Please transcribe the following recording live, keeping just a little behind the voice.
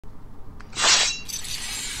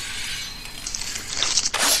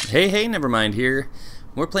Hey, never mind here.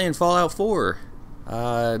 We're playing Fallout 4.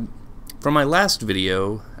 From my last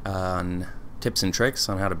video on tips and tricks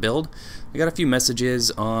on how to build, I got a few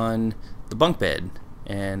messages on the bunk bed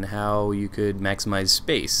and how you could maximize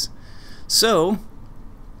space. So,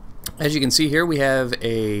 as you can see here, we have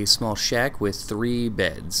a small shack with 3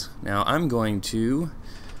 beds. Now I'm going to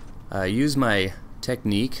use my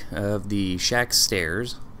technique of the shack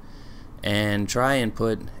stairs and try and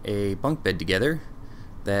put a bunk bed together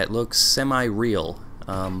that looks semi-real,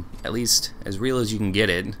 at least as real as you can get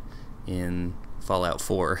it in Fallout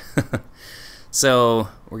 4. So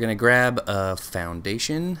we're gonna grab a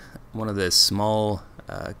foundation, one of the small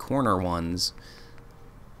corner ones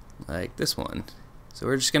like this one. So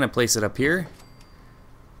we're just gonna place it up here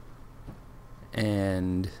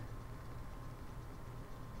and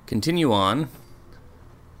continue on.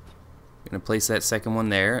 Gonna place that second one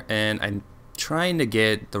there, and I'm trying to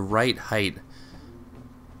get the right height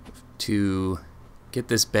to get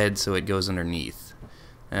this bed so it goes underneath.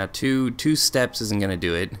 Now two steps isn't gonna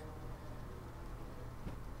do it,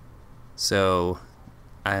 so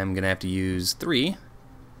I'm gonna have to use 3.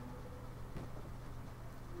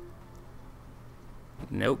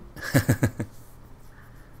 Nope.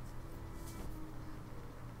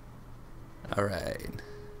 Alright.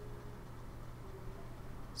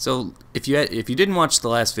 So if you didn't watch the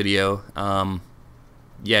last video,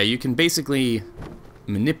 yeah, you can basically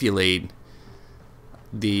manipulate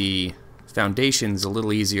the foundations a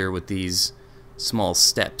little easier with these small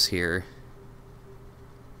steps here.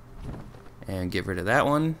 And get rid of that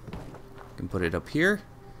one. You can put it up here.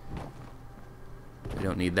 We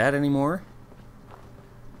don't need that anymore.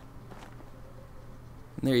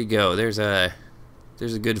 And there you go. There's a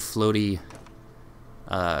good floaty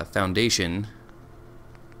foundation.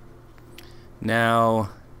 Now,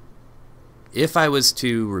 if I was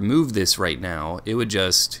to remove this right now, it would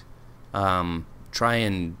just try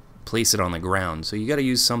and place it on the ground. So you got to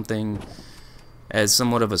use something as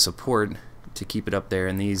somewhat of a support to keep it up there,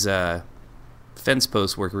 and these fence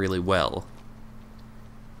posts work really well.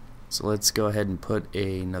 So let's go ahead and put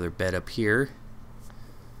another bed up here.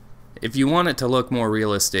 If you want it to look more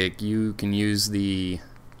realistic, you can use the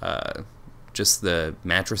just the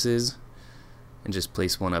mattresses and just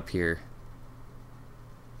place one up here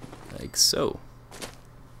like so.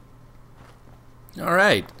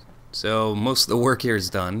 Alright, so most of the work here is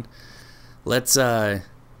done. Let's use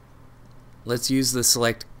the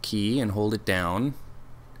select key and hold it down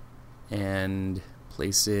and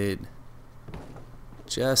place it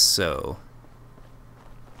just so.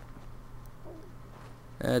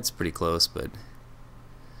 That's pretty close, but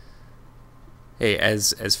hey,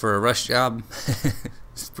 as for a rush job,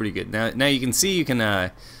 it's pretty good. Now you can see you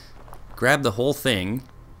can grab the whole thing,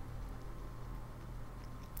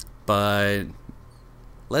 but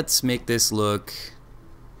let's make this look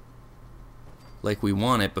like we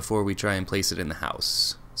want it before we try and place it in the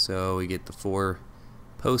house. So we get the 4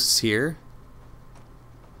 posts here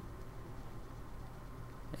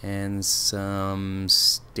and some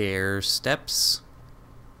steps.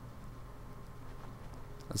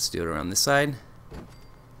 Let's do it around this side.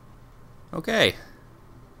 Okay.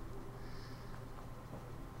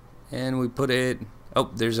 And we put it, oh,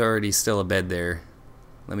 there's already still a bed there.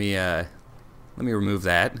 Let me remove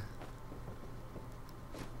that.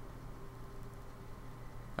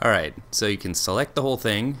 Alright, so you can select the whole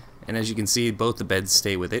thing, and as you can see, both the beds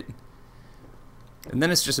stay with it. And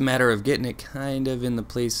then it's just a matter of getting it kind of in the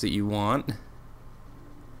place that you want.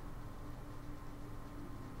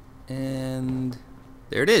 And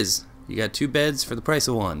there it is. You got 2 beds for the price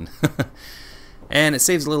of 1. And it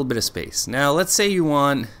saves a little bit of space. Now let's say you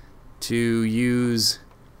want to use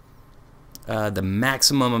the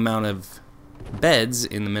maximum amount of beds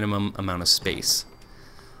in the minimum amount of space.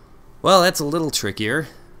 Well, that's a little trickier,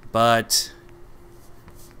 but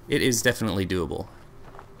it is definitely doable.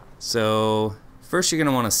 So first you're going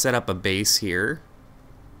to want to set up a base here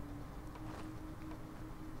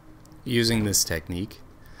using this technique.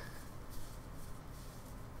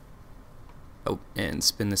 Oh, and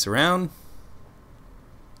spin this around.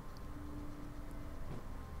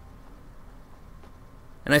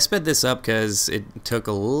 And I sped this up because it took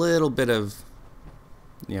a little bit of,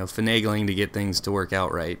 finagling to get things to work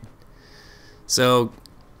out right. So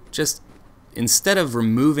just instead of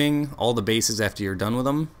removing all the bases after you're done with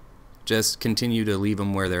them, just continue to leave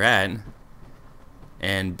them where they're at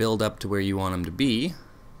and build up to where you want them to be,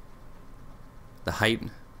 the height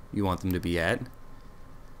you want them to be at.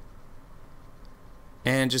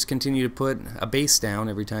 And just continue to put a base down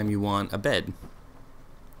every time you want a bed.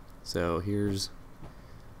 So here's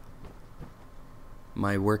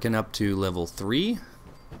my working up to level 3.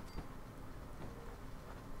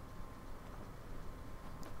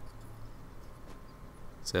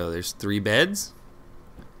 So there's 3 beds.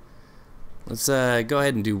 Let's go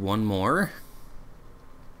ahead and do one more.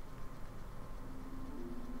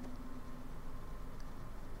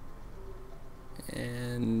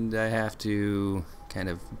 And I have to kind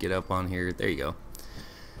of get up on here. There you go.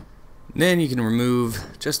 And then you can remove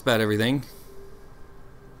just about everything.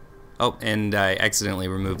 Oh, and I accidentally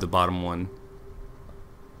removed the bottom one.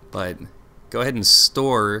 But go ahead and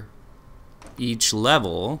store each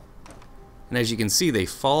level. And as you can see, they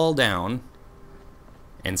fall down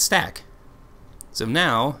and stack. So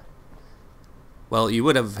now, well, you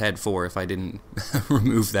would have had 4 if I didn't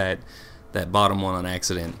remove that bottom one on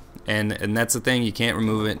accident. And that's the thing, you can't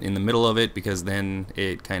remove it in the middle of it because then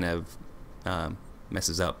it kind of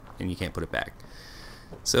messes up and you can't put it back.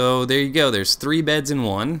 So there you go, there's 3 beds in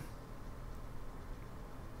one,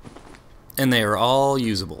 and they are all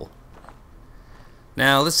usable.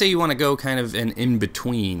 Now let's say you want to go kind of an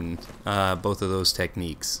in-between both of those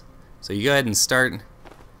techniques. So you go ahead and start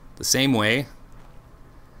the same way,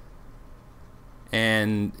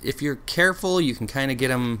 and if you're careful you can kind of get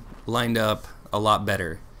them lined up a lot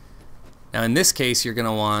better. Now in this case you're going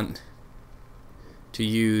to want to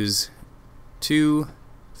use 2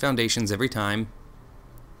 foundations every time,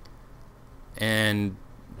 and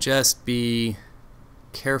just be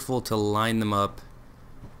careful to line them up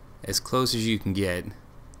as close as you can get,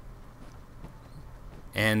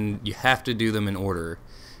 and you have to do them in order.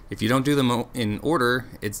 If you don't do them in order,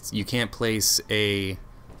 you can't place a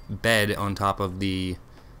bed on top of the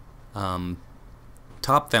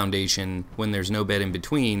top foundation when there's no bed in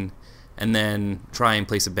between, and then try and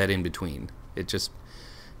place a bed in between. It just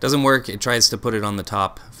doesn't work. It tries to put it on the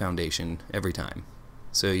top foundation every time.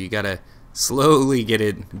 So you gotta slowly get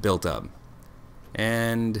it built up.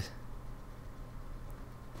 And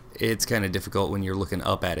it's kind of difficult when you're looking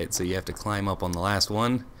up at it, so you have to climb up on the last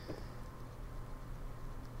one.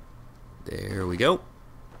 There we go.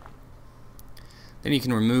 Then you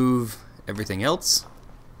can remove everything else,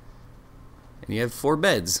 and you have 4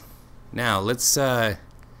 beds. Now let's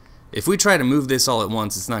if we try to move this all at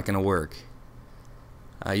once, it's not going to work.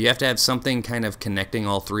 You have to have something kind of connecting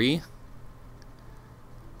all 3.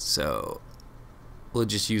 So we'll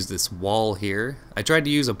just use this wall here. I tried to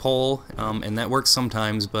use a pole, and that works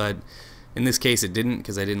sometimes, but in this case it didn't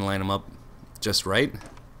because I didn't line them up just right.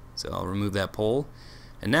 So I'll remove that pole.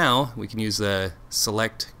 And now we can use the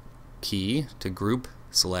select key to group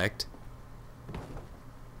select.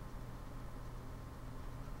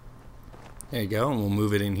 There you go, and we'll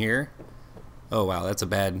move it in here. Oh wow, that's a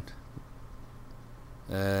bad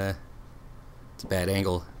it's a bad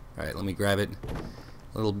angle. Alright, let me grab it.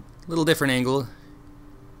 A little different angle.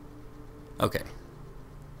 Okay.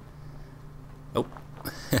 Oh.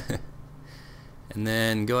 And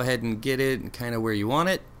then go ahead and get it kind of where you want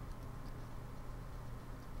it.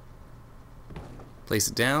 Place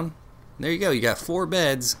it down. There you go, you got 4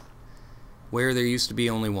 beds where there used to be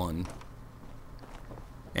only 1.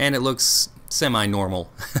 And it looks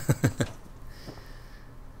semi-normal.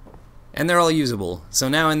 And they're all usable. So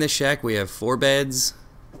now in this shack we have 4 beds,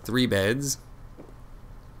 3 beds,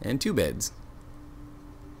 and 2 beds.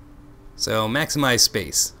 So maximize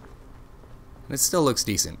space. And it still looks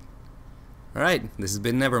decent. Alright, this has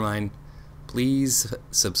been Nevermind. Please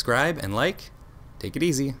subscribe and like. Take it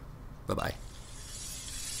easy. Bye-bye.